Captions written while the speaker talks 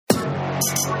This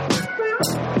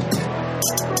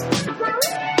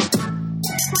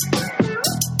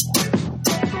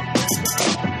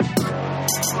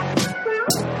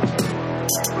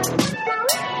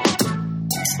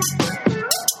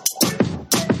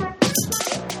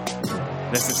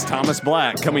is Thomas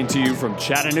Black coming to you from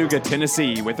Chattanooga,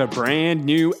 Tennessee with a brand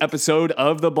new episode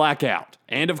of The Blackout.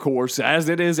 And of course, as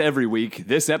it is every week,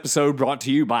 this episode brought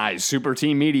to you by Super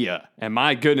Team Media. And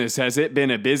my goodness, has it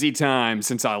been a busy time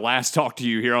since I last talked to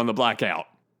you here on The Blackout.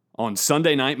 On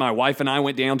Sunday night, my wife and I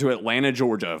went down to Atlanta,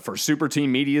 Georgia for Super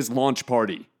Team Media's launch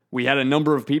party. We had a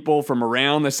number of people from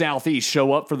around the Southeast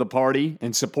show up for the party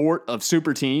in support of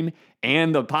Super Team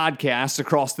and the podcast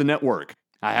across the network.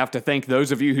 I have to thank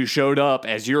those of you who showed up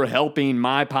as you're helping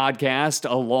my podcast,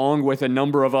 along with a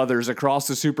number of others across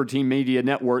the Super Team Media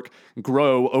network,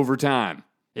 grow over time.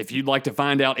 If you'd like to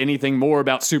find out anything more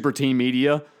about Super Team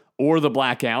Media or The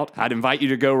Blackout, I'd invite you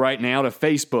to go right now to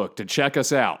Facebook to check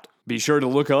us out. Be sure to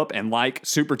look up and like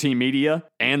Super Team Media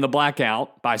and The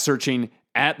Blackout by searching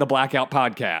at The Blackout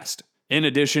Podcast. In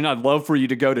addition, I'd love for you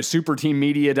to go to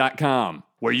superteammedia.com,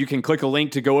 where you can click a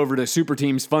link to go over to Super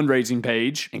Team's fundraising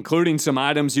page, including some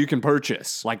items you can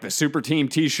purchase, like the Super Team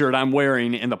t-shirt I'm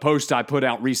wearing in the post I put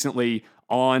out recently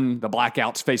on the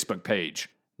Blackout's Facebook page.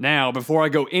 Now, before I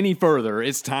go any further,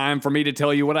 it's time for me to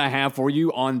tell you what I have for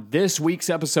you on this week's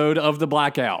episode of The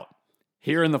Blackout.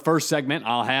 Here in the first segment,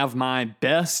 I'll have my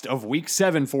best of Week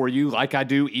 7 for you like I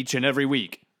do each and every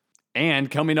week.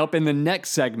 And coming up in the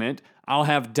next segment, I'll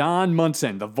have Don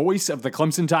Munson, the voice of the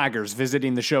Clemson Tigers,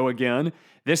 visiting the show again.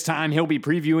 This time he'll be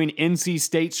previewing NC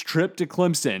State's trip to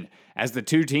Clemson as the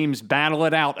two teams battle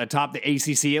it out atop the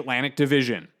ACC Atlantic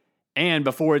Division. And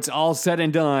before it's all said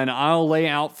and done, I'll lay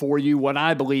out for you what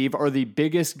I believe are the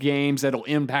biggest games that'll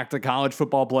impact the college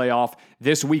football playoff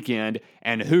this weekend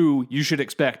and who you should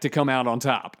expect to come out on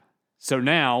top. So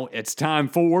now it's time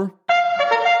for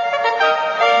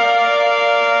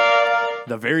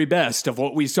the very best of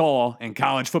what we saw in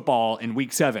college football in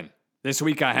Week 7. This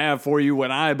week I have for you what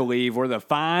I believe were the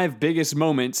 5 biggest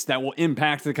moments that will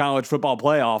impact the college football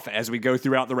playoff as we go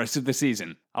throughout the rest of the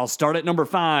season. I'll start at number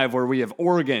 5, where we have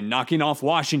Oregon knocking off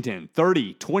Washington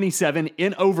 30-27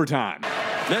 in overtime.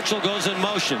 Mitchell goes in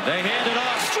motion. They hand it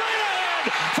off straight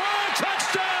ahead for a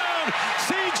touchdown.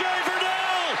 C.J.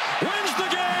 Verdell wins the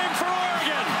game for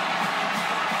Oregon.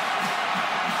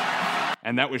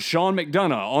 And that was Sean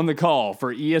McDonough on the call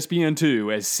for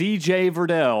ESPN2 as C.J.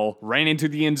 Verdell ran into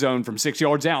the end zone from 6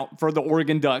 yards out for the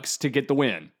Oregon Ducks to get the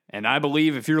win. And I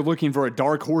believe if you're looking for a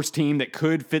dark horse team that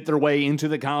could fit their way into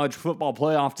the college football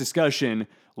playoff discussion,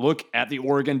 look at the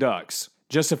Oregon Ducks.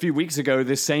 Just a few weeks ago,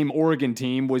 this same Oregon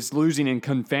team was losing in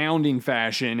confounding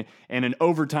fashion in an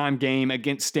overtime game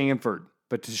against Stanford.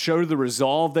 But to show the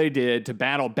resolve they did to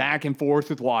battle back and forth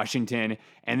with Washington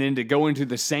and then to go into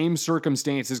the same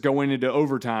circumstances going into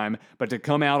overtime, but to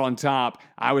come out on top,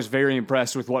 I was very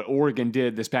impressed with what Oregon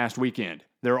did this past weekend.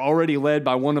 They're already led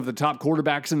by one of the top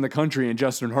quarterbacks in the country in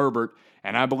Justin Herbert,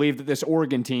 and I believe that this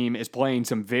Oregon team is playing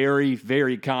some very,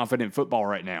 very confident football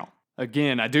right now.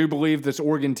 Again, I do believe this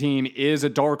Oregon team is a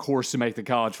dark horse to make the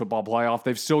college football playoff.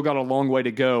 They've still got a long way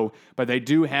to go, but they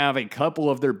do have a couple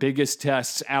of their biggest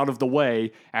tests out of the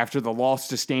way after the loss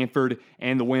to Stanford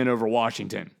and the win over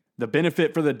Washington. The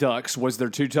benefit for the Ducks was their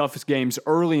 2 toughest games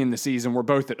early in the season were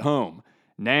both at home.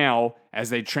 Now,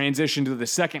 as they transition to the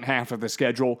second half of the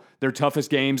schedule, their toughest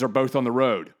games are both on the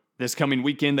road. This coming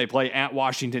weekend, they play at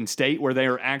Washington State, where they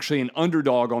are actually an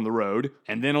underdog on the road.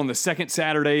 And then on the second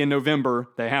Saturday in November,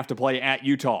 they have to play at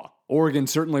Utah. Oregon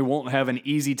certainly won't have an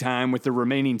easy time with the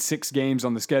remaining 6 games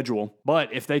on the schedule.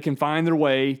 But if they can find their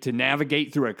way to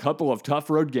navigate through a couple of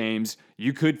tough road games,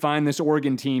 you could find this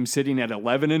Oregon team sitting at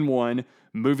 11-1,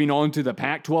 moving on to the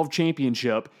Pac-12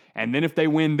 championship. And then if they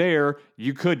win there,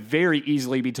 you could very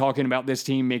easily be talking about this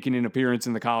team making an appearance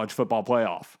in the college football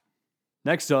playoff.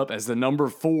 Next up, as the number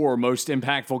 4 most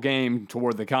impactful game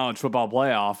toward the college football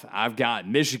playoff, I've got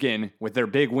Michigan with their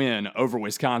big win over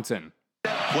Wisconsin.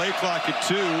 Play clock at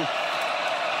 2,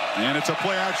 and it's a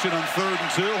play action on 3rd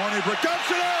and 2. Honeybrook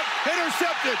dumps it up,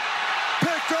 intercepted,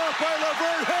 picked off by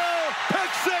Laverne Hill,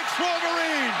 pick 6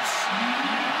 Wolverines.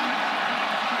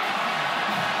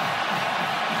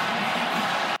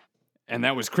 And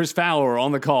that was Chris Fowler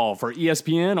on the call for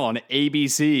ESPN on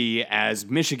ABC as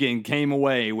Michigan came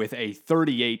away with a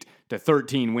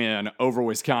 38-13 win over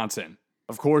Wisconsin.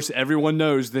 Of course, everyone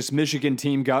knows this Michigan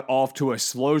team got off to a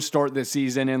slow start this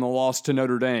season in the loss to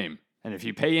Notre Dame. And if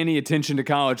you pay any attention to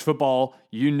college football,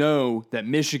 you know that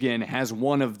Michigan has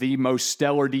one of the most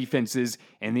stellar defenses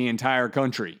in the entire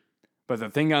country. But the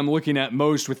thing I'm looking at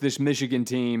most with this Michigan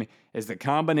team is the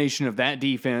combination of that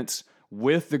defense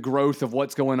with the growth of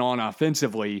what's going on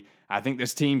offensively, I think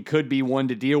this team could be one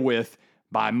to deal with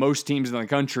by most teams in the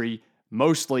country,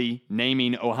 mostly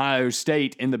naming Ohio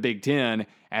State in the Big Ten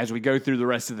as we go through the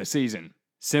rest of the season.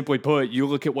 Simply put, you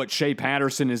look at what Shea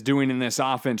Patterson is doing in this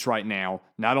offense right now.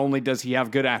 Not only does he have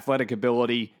good athletic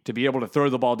ability to be able to throw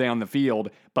the ball down the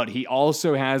field, but he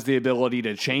also has the ability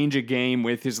to change a game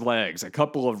with his legs. A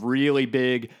couple of really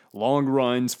big, long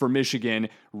runs for Michigan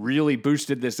really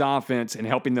boosted this offense and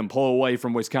helping them pull away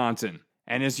from Wisconsin.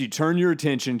 And as you turn your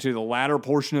attention to the latter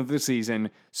portion of the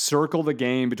season, circle the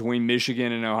game between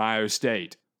Michigan and Ohio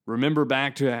State. Remember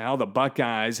back to how the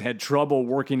Buckeyes had trouble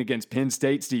working against Penn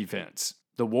State's defense.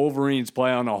 The Wolverines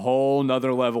play on a whole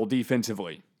nother level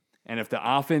defensively. And if the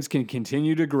offense can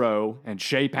continue to grow and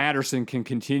Shea Patterson can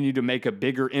continue to make a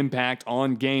bigger impact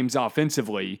on games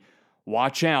offensively,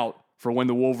 watch out for when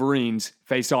the Wolverines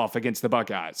face off against the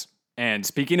Buckeyes. And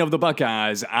speaking of the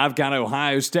Buckeyes, I've got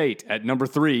Ohio State at number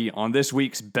 3 on this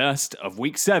week's Best of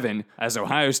Week 7 as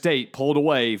Ohio State pulled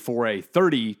away for a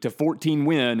 30-14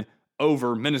 win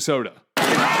over Minnesota.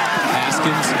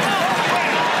 Haskins.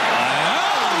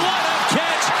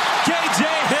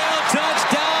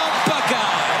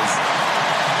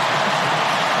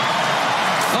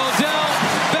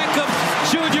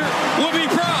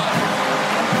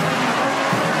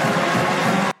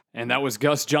 And that was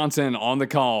Gus Johnson on the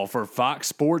call for Fox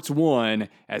Sports 1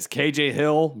 as KJ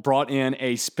Hill brought in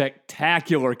a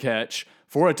spectacular catch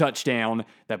for a touchdown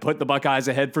that put the Buckeyes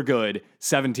ahead for good,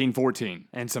 17-14.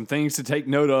 And some things to take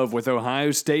note of with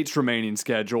Ohio State's remaining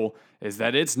schedule is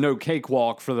that it's no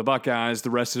cakewalk for the Buckeyes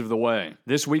the rest of the way.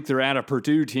 This week they're at a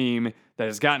Purdue team that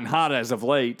has gotten hot as of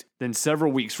late. Then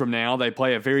several weeks from now they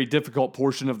play a very difficult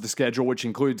portion of the schedule, which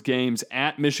includes games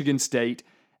at Michigan State,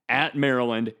 at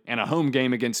Maryland, and a home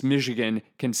game against Michigan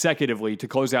consecutively to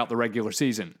close out the regular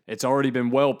season. It's already been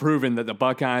well proven that the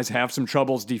Buckeyes have some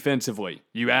troubles defensively.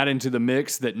 You add into the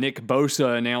mix that Nick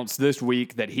Bosa announced this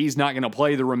week that he's not going to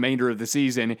play the remainder of the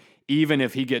season even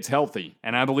if he gets healthy.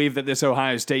 And I believe that this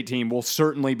Ohio State team will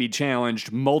certainly be challenged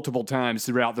multiple times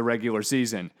throughout the regular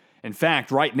season. In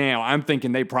fact, right now, I'm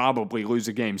thinking they probably lose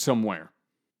a game somewhere.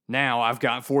 Now, I've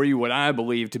got for you what I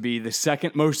believe to be the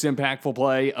second most impactful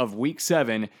play of Week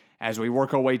 7 as we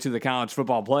work our way to the college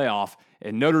football playoff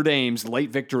in Notre Dame's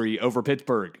late victory over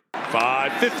Pittsburgh.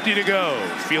 5:50 to go.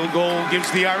 Field goal gives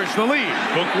the Irish the lead.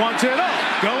 Hook wants it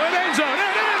up. Going end zone.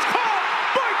 And it is caught.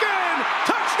 Boykin.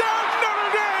 Touchdown,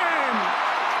 Notre Dame.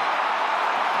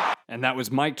 And that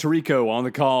was Mike Tirico on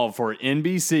the call for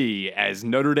NBC as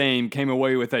Notre Dame came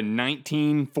away with a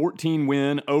 19-14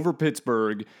 win over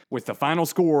Pittsburgh, with the final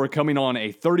score coming on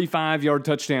a 35-yard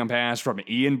touchdown pass from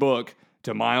Ian Book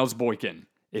to Miles Boykin.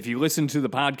 If you listened to the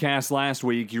podcast last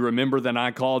week, you remember that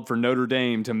I called for Notre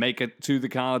Dame to make it to the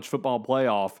college football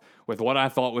playoff with what I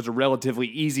thought was a relatively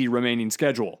easy remaining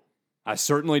schedule. I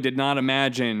certainly did not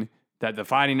imagine that the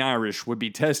Fighting Irish would be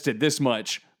tested this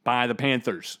much by the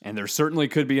Panthers, and there certainly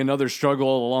could be another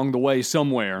struggle along the way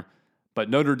somewhere, but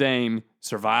Notre Dame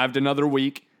survived another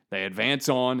week. They advance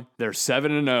on. They're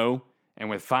 7-0, and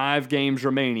with 5 games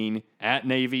remaining at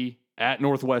Navy, at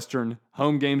Northwestern,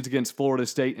 home games against Florida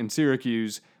State and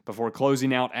Syracuse, before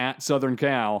closing out at Southern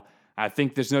Cal, I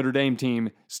think this Notre Dame team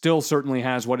still certainly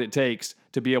has what it takes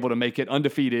to be able to make it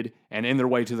undefeated and in their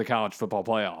way to the college football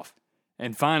playoff.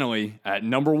 And finally, at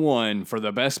number 1 for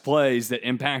the best plays that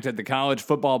impacted the college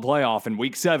football playoff in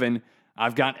Week 7,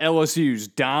 I've got LSU's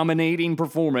dominating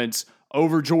performance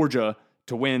over Georgia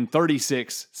to win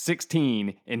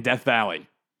 36-16 in Death Valley.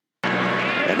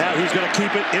 And now he's going to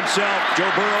keep it himself. Joe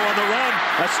Burrow on the run.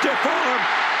 A stiff arm.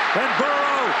 And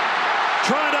Burrow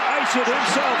trying to ice it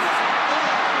himself.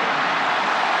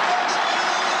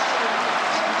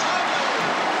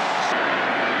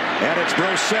 And it's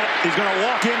Brissett. He's going to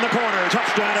walk in the corner.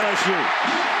 Touchdown LSU.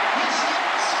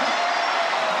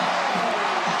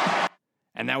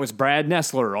 And that was Brad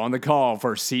Nessler on the call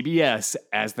for CBS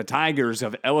as the Tigers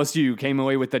of LSU came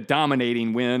away with a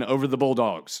dominating win over the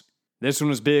Bulldogs. This one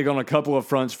was big on a couple of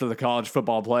fronts for the college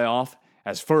football playoff.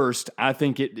 As first, I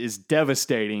think it is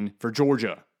devastating for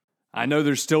Georgia. I know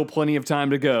there's still plenty of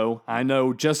time to go. I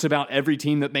know just about every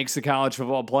team that makes the college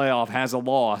football playoff has a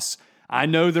loss. I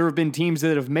know there have been teams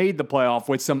that have made the playoff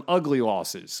with some ugly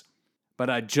losses. But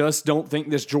I just don't think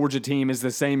this Georgia team is the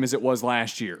same as it was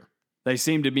last year. They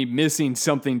seem to be missing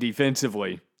something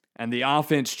defensively, and the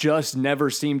offense just never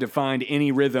seemed to find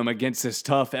any rhythm against this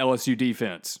tough LSU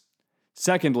defense.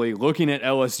 Secondly, looking at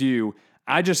LSU,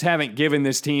 I just haven't given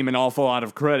this team an awful lot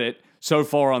of credit so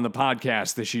far on the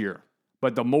podcast this year.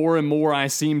 But the more and more I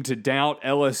seem to doubt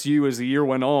LSU as the year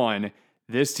went on,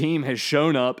 this team has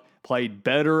shown up, played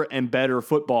better and better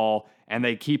football, and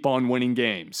they keep on winning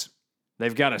games.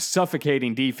 They've got a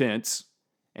suffocating defense,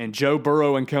 and Joe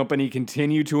Burrow and company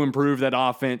continue to improve that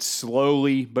offense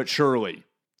slowly but surely.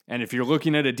 And if you're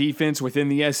looking at a defense within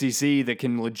the SEC that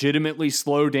can legitimately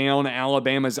slow down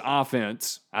Alabama's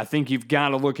offense, I think you've got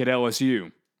to look at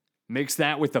LSU. Mix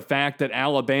that with the fact that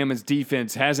Alabama's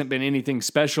defense hasn't been anything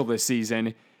special this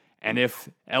season, and if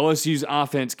LSU's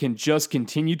offense can just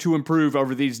continue to improve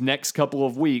over these next couple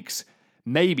of weeks,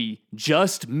 maybe,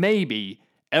 just maybe,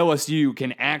 LSU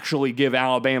can actually give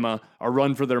Alabama a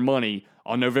run for their money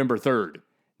on November 3rd.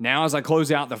 Now, as I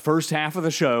close out the first half of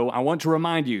the show, I want to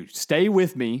remind you, stay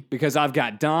with me because I've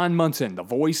got Don Munson, the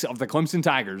voice of the Clemson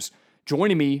Tigers,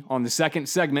 joining me on the second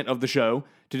segment of the show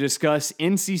to discuss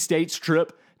NC State's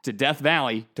trip to Death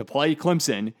Valley to play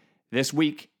Clemson this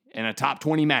week in a top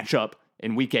 20 matchup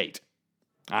in Week 8.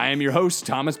 I am your host,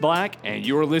 Thomas Black, and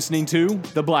you're listening to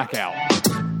The Blackout.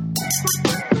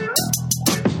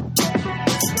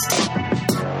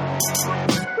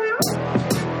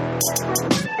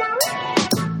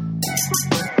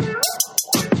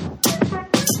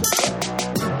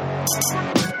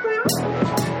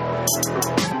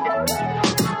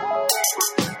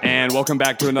 And welcome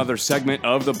back to another segment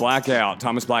of The Blackout.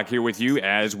 Thomas Black here with you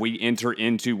as we enter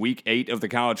into Week 8 of the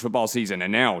college football season.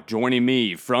 And now, joining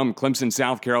me from Clemson,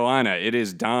 South Carolina, it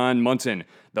is Don Munson,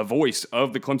 the voice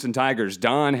of the Clemson Tigers.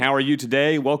 Don, how are you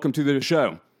today? Welcome to the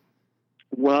show.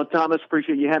 Well, Thomas,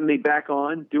 appreciate you having me back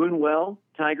on. Doing well.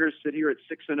 Tigers sit here at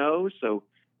 6-0, so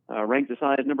ranked as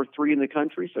high as number 3 in the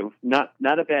country, so not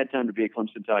a bad time to be a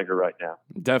Clemson Tiger right now.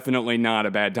 Definitely not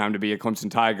a bad time to be a Clemson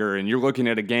Tiger, and you're looking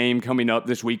at a game coming up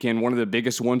this weekend, one of the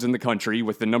biggest ones in the country,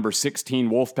 with the number 16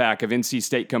 Wolfpack of NC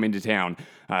State coming to town.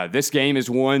 This game is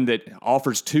one that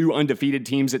offers 2 undefeated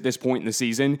teams at this point in the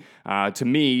season. To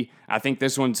me, I think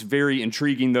this one's very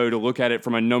intriguing, though, to look at it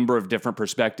from a number of different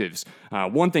perspectives.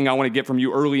 One thing I want to get from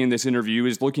you early in this interview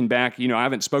is looking back, I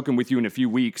haven't spoken with you in a few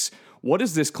weeks. What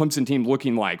is this Clemson team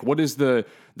looking like? What is the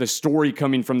story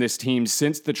coming from this team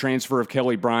since the transfer of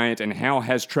Kelly Bryant, and how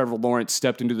has Trevor Lawrence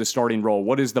stepped into the starting role?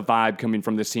 What is the vibe coming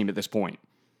from this team at this point?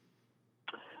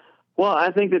 Well,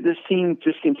 I think that this team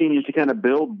just continues to kind of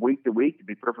build week to week, to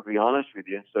be perfectly honest with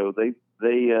you. So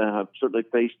they have certainly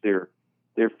faced their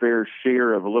fair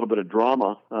share of a little bit of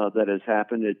drama that has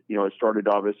happened. It started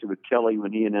obviously with Kelly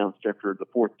when he announced after the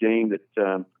 4th game that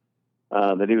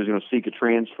he was going to seek a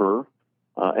transfer.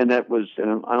 And that was,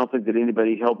 and I don't think that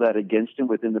anybody held that against him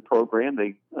within the program.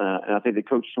 And I think that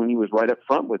Coach Sweeney was right up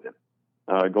front with him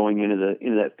going into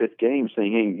that 5th game,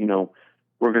 saying, "Hey,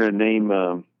 we're going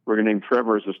to name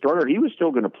Trevor as a starter." He was still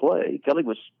going to play. Kelly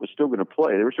was still going to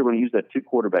play. They were still going to use that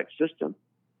 2-quarterback system,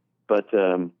 but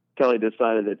Kelly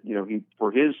decided that he,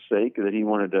 for his sake, that he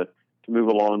wanted to move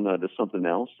along to something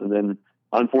else. And then,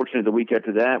 unfortunately, the week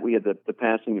after that, we had the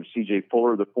passing of C.J.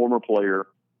 Fuller, the former player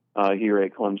here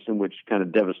at Clemson, which kind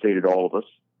of devastated all of us.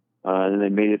 And they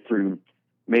made it through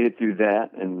that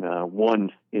and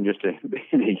won in just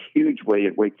in a huge way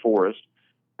at Wake Forest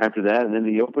after that. And then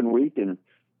the open week, and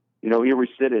here we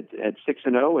sit at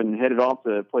 6-0 and headed off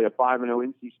to play a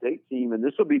 5-0 NC State team. And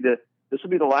this will be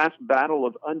the last battle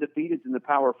of undefeateds in the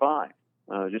Power 5.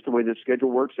 Just the way the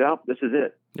schedule works out, this is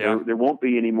it. Yeah. There won't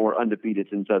be any more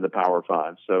undefeateds inside the Power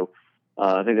 5. So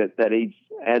I think that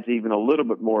adds even a little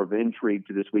bit more of intrigue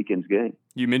to this weekend's game.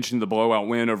 You mentioned the blowout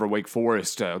win over Wake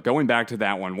Forest. Going back to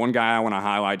that one guy I want to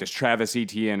highlight is Travis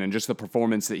Etienne and just the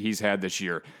performance that he's had this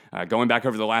year. Going back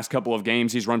over the last couple of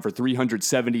games, he's run for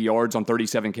 370 yards on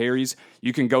 37 carries.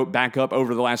 You can go back up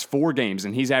over the last 4 games,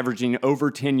 and he's averaging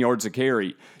over 10 yards a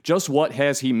carry. Just what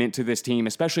has he meant to this team,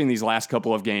 especially in these last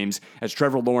couple of games, as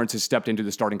Trevor Lawrence has stepped into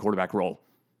the starting quarterback role?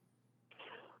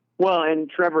 Well, and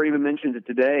Trevor even mentioned it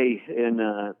today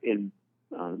in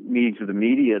meetings with the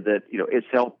media that it's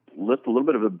helped lift a little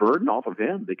bit of a burden off of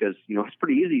him because it's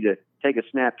pretty easy to take a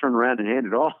snap, turn around, and hand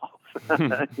it off.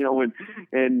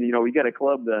 We got a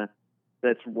club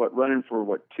that's running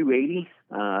for 280.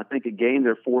 I think a game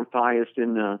they're 4th highest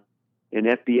in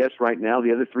FBS right now.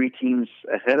 The other 3 teams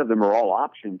ahead of them are all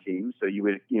option teams, so you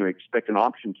would expect an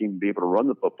option team to be able to run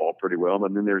the football pretty well.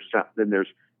 And then there's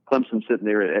Clemson sitting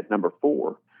there at number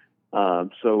 4.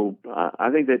 So I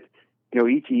think that,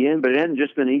 Etienne, but it hasn't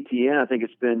just been Etienne. I think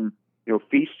it's been,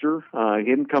 Feaster,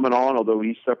 him coming on, although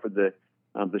he suffered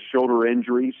the shoulder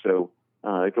injury. So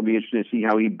it'll be interesting to see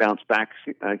how he bounced back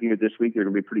here this week. They're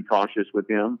going to be pretty cautious with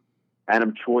him.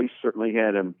 Adam Choice certainly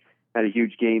had a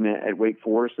huge game at Wake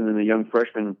Forest. And then the young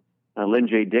freshman, Lynn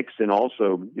J. Dixon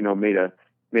also, made a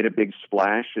big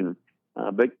splash. And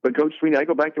but Coach Sweeney, I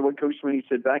go back to what Coach Sweeney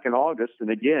said back in August. And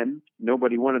again,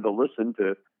 nobody wanted to listen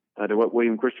to to what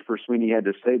William Christopher Sweeney had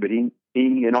to say, but he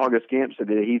in August camp said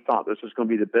that he thought this was going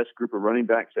to be the best group of running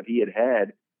backs that he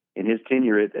had in his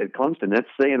tenure at Clemson. That's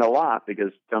saying a lot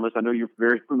because, Thomas, I know you're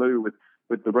very familiar with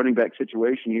the running back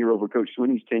situation here over Coach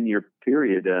Sweeney's 10-year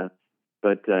period.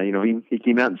 But he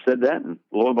came out and said that, and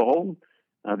lo and behold,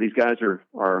 these guys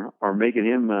are making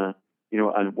him,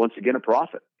 once again, a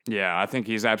prophet. Yeah, I think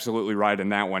he's absolutely right in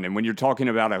that one. And when you're talking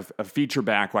about a feature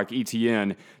back like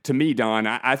ETN, to me, Don,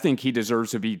 I think he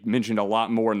deserves to be mentioned a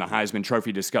lot more in the Heisman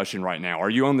Trophy discussion right now. Are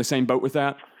you on the same boat with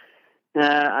that?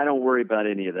 I don't worry about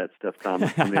any of that stuff,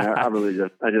 Thomas. I mean, I really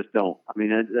just don't. I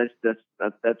mean,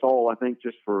 that's all. I think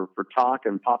just for talk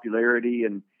and popularity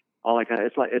and all that kind of.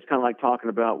 It's kind of like talking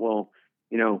about, well,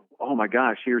 oh my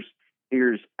gosh,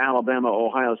 here's Alabama,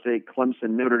 Ohio State,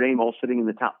 Clemson, Notre Dame all sitting in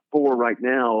the top 4 right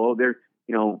now. Oh, there's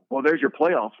your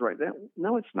playoffs right there.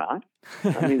 No, it's not.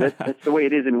 I mean, that's the way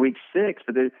it is in week 6.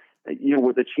 But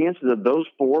with the chances of those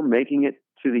 4 making it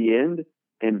to the end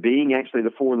and being actually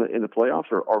the 4 in the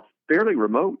playoffs are fairly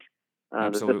remote.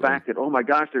 The fact that, oh my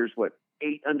gosh, there's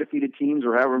 8 undefeated teams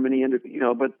or however many,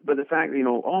 but the fact,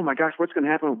 oh my gosh, what's going to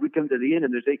happen if we come to the end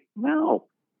and there's 8? No,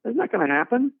 that's not going to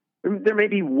happen. There may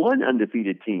be 1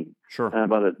 undefeated team. Sure.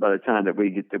 By the time that we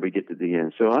get to the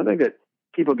end. So I think that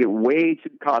people get way too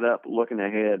caught up looking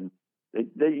ahead.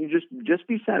 You just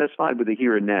be satisfied with the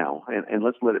here and now, and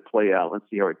let's let it play out. Let's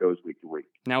see how it goes week to week.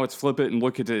 Now let's flip it and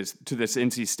look at this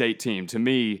NC State team. To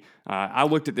me, I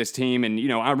looked at this team, and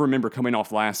I remember coming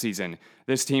off last season.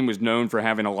 This team was known for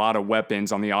having a lot of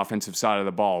weapons on the offensive side of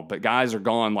the ball, but guys are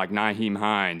gone like Nyheim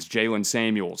Hines, Jalen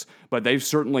Samuels. But they've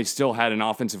certainly still had an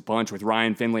offensive bunch with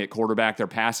Ryan Finley at quarterback. They're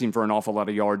passing for an awful lot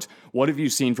of yards. What have you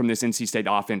seen from this NC State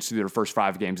offense through their first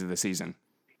 5 games of the season?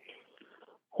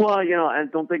 Well, I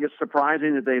don't think it's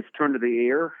surprising that they've turned to the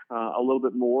air a little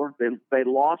bit more. They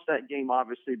lost that game,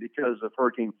 obviously, because of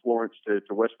Hurricane Florence to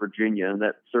West Virginia, and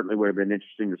that certainly would have been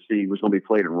interesting to see. It was going to be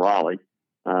played in Raleigh,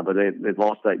 but they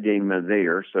lost that game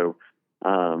there. So,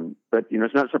 but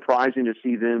it's not surprising to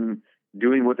see them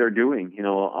doing what they're doing.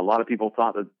 A lot of people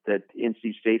thought that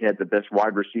NC State had the best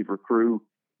wide receiver crew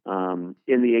in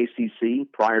the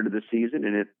ACC prior to the season,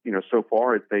 and so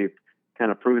far they've kind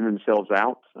of proven themselves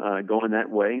out going that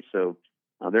way. So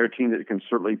they're a team that can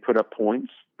certainly put up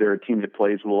points. They're a team that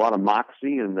plays with a lot of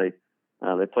moxie, and they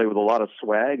play with a lot of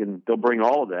swag, and they'll bring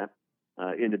all of that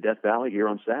into Death Valley here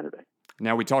on Saturday.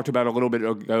 Now, we talked about a little bit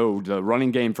ago the running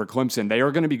game for Clemson. They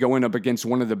are going to be going up against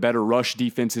one of the better rush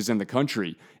defenses in the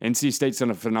country. NC State's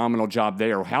done a phenomenal job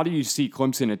there. How do you see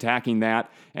Clemson attacking that,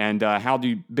 and how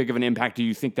big of an impact do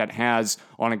you think that has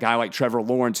on a guy like Trevor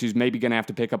Lawrence, who's maybe going to have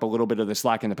to pick up a little bit of the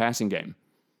slack in the passing game?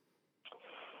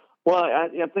 Well, I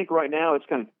think right now it's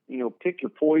kind of, pick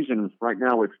your poison right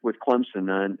now with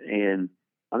Clemson. And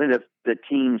I think that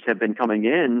teams have been coming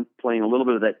in playing a little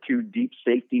bit of that too deep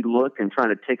safety look and trying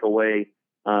to take away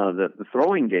the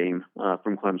throwing game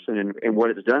from Clemson. And what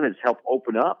it's done is help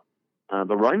open up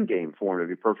the run game for them,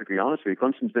 to be perfectly honest with you.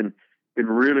 Clemson's been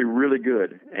really, really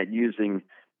good at using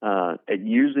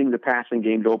the passing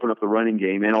game to open up the running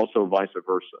game, and also vice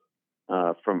versa.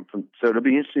 So it'll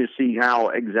be interesting to see how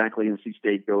exactly NC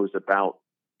State goes about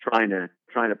trying to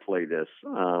play this.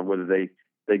 Whether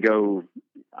they go,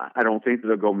 I don't think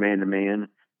they'll go man to man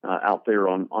out there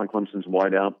on Clemson's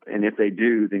wideout, and if they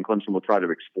do, then Clemson will try to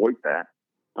exploit that.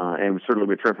 And certainly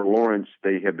with Trevor Lawrence,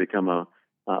 they have become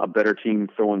a better team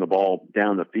throwing the ball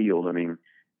down the field. I mean,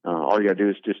 all you got to do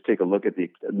is just take a look at the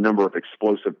number of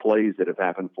explosive plays that have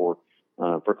happened for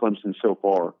Clemson so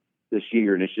far this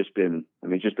year, and it's just been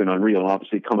unreal. And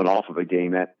obviously, coming off of a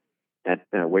game at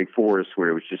Wake Forest where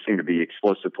it was just seemed to be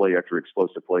explosive play after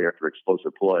explosive play after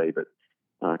explosive play. But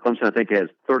Clemson, I think, has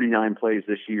 39 plays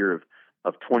this year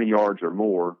of 20 yards or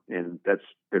more, and that's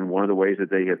been one of the ways that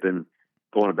they have been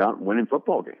going about winning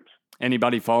football games.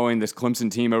 Anybody following this Clemson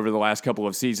team over the last couple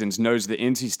of seasons knows that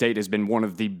NC State has been one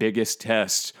of the biggest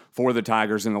tests for the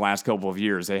Tigers in the last couple of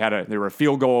years. They were a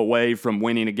field goal away from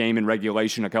winning a game in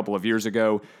regulation a couple of years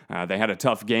ago. They had a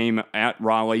tough game at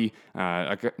Raleigh,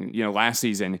 last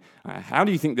season. How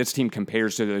do you think this team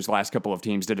compares to those last couple of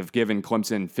teams that have given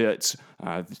Clemson fits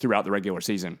throughout the regular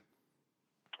season?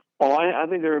 Well, I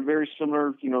think they're a very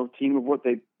similar, team of what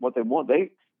they want.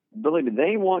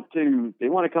 They want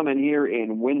to come in here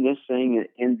and win this thing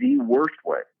in the worst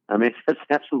way. I mean, that's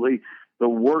absolutely the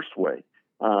worst way.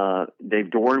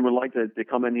 Dave Doran would like to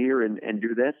come in here and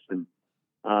do this. And,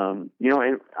 and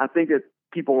I think that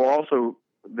people are also,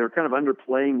 they're kind of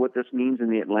underplaying what this means in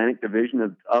the Atlantic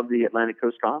Division of the Atlantic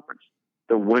Coast Conference.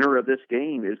 The winner of this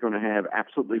game is going to have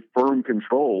absolutely firm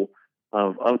control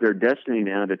of their destiny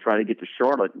now to try to get to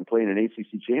Charlotte and play in an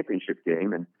ACC championship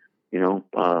game. And,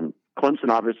 Clemson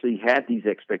obviously had these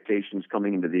expectations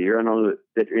coming into the year. I don't know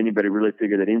that anybody really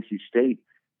figured that NC State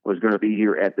was going to be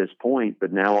here at this point,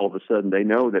 but now all of a sudden they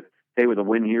know that, hey, with a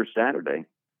win here Saturday,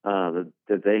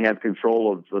 that they have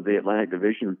control of the Atlantic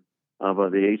Division of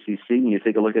the ACC. And you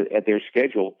take a look at their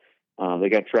schedule, they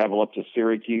got to travel up to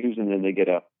Syracuse, and then they get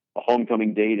a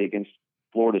homecoming date against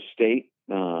Florida State.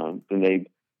 Then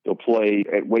they'll play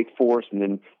at Wake Forest and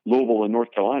then Louisville in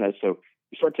North Carolina. So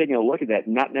you start taking a look at that,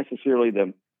 not necessarily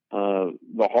the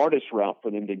hardest route for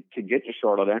them to get to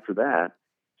Charlotte after that.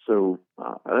 So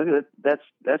I think that's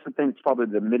the thing. It's probably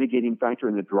the mitigating factor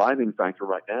and the driving factor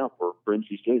right now for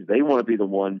NC State. They want to be the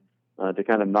one to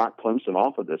kind of knock Clemson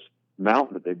off of this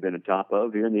mountain that they've been atop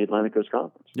of here in the Atlantic Coast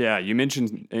Conference. Yeah, you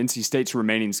mentioned NC State's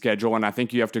remaining schedule, and I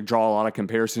think you have to draw a lot of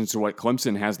comparisons to what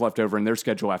Clemson has left over in their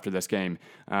schedule after this game.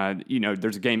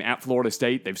 There's a game at Florida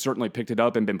State. They've certainly picked it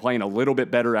up and been playing a little bit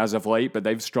better as of late, but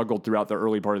they've struggled throughout the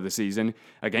early part of the season.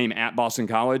 A game at Boston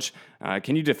College.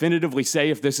 Can you definitively say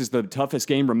if this is the toughest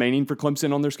game remaining for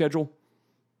Clemson on their schedule?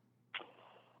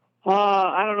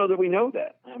 I don't know that we know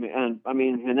that. I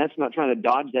mean, and that's not trying to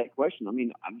dodge that question.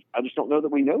 I just don't know that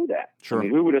we know that. Sure.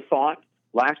 Who would have thought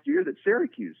last year that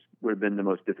Syracuse would have been the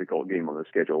most difficult game on the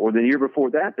schedule, or the year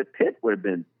before that Pitt would have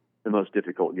been the most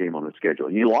difficult game on the schedule?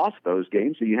 You lost those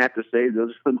games, so you have to say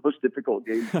those are the most difficult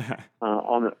games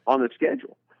on the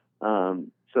schedule.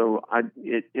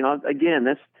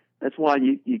 Again, that's why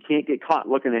you can't get caught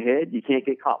looking ahead. You can't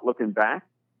get caught looking back.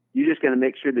 You just got to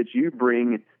make sure that you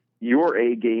bring your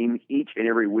A game each and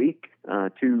every week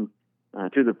to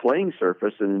the playing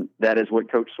surface, and that is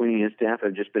what Coach Sweeney and his staff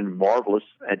have just been marvelous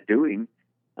at doing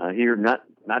here. Not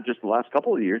just the last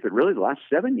couple of years, but really the last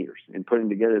 7 years, in putting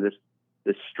together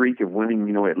this streak of winning,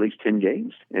 at least 10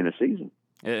 games in a season.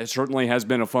 It certainly has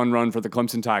been a fun run for the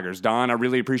Clemson Tigers. Don, I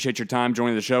really appreciate your time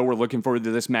joining the show. We're looking forward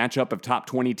to this matchup of top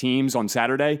 20 teams on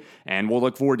Saturday, and we'll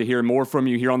look forward to hearing more from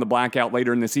you here on the Blackout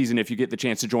later in the season if you get the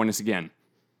chance to join us again.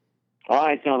 All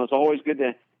right, Tom. It's always good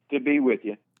to be with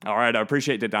you. All right. I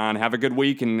appreciate it, Don. Have a good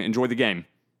week and enjoy the game.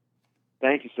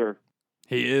 Thank you, sir.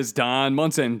 He is Don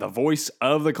Munson, the voice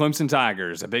of the Clemson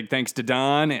Tigers. A big thanks to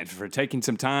Don for taking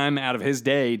some time out of his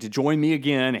day to join me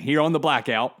again here on the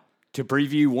Blackout to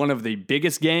preview one of the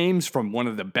biggest games from one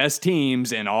of the best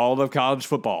teams in all of college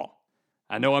football.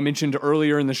 I know I mentioned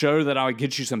earlier in the show that I would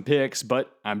get you some picks, but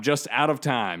I'm just out of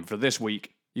time for this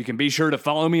week. You can be sure to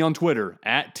follow me on Twitter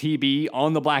at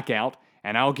TBOnTheBlackout,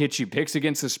 and I'll get you picks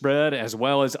against the spread as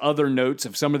well as other notes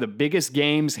of some of the biggest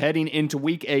games heading into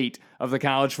Week 8 of the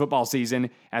college football season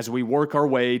as we work our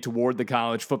way toward the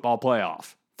college football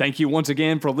playoff. Thank you once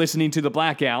again for listening to The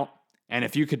Blackout, and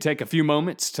if you could take a few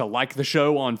moments to like the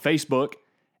show on Facebook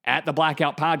at The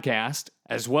Blackout Podcast,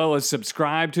 as well as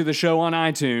subscribe to the show on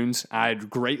iTunes, I'd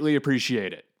greatly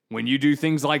appreciate it. When you do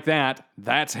things like that,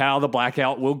 that's how The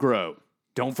Blackout will grow.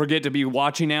 Don't forget to be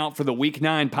watching out for the Week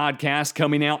 9 podcast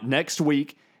coming out next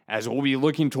week, as we'll be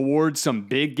looking towards some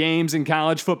big games in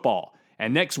college football.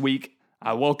 And next week,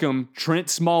 I welcome Trent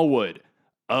Smallwood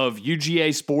of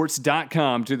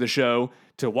UGAsports.com to the show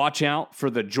to watch out for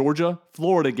the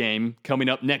Georgia-Florida game coming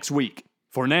up next week.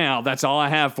 For now, that's all I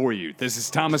have for you. This is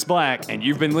Thomas Black, and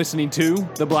you've been listening to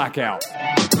The Blackout.